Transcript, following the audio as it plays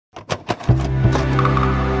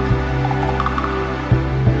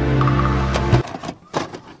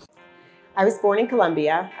I was born in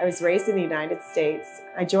Colombia. I was raised in the United States.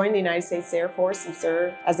 I joined the United States Air Force and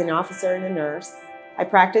served as an officer and a nurse. I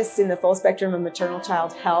practiced in the full spectrum of maternal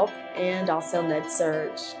child health and also med-surg.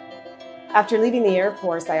 After leaving the Air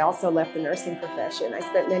Force, I also left the nursing profession. I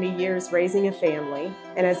spent many years raising a family,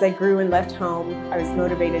 and as I grew and left home, I was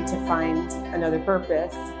motivated to find another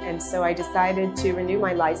purpose, and so I decided to renew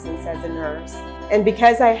my license as a nurse. And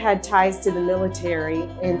because I had ties to the military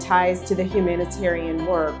and ties to the humanitarian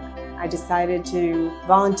work, I decided to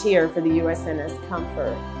volunteer for the USNS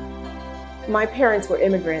Comfort. My parents were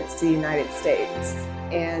immigrants to the United States,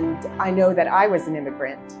 and I know that I was an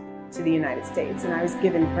immigrant to the United States, and I was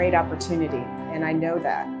given great opportunity, and I know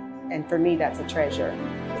that. And for me, that's a treasure.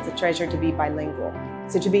 It's a treasure to be bilingual.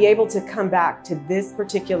 So to be able to come back to this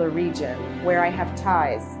particular region where I have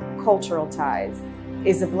ties, cultural ties,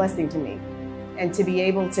 is a blessing to me. And to be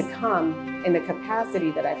able to come in the capacity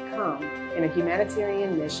that I've come in a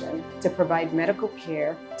humanitarian mission to provide medical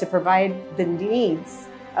care, to provide the needs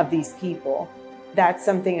of these people, that's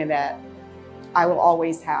something that I will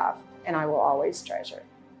always have and I will always treasure.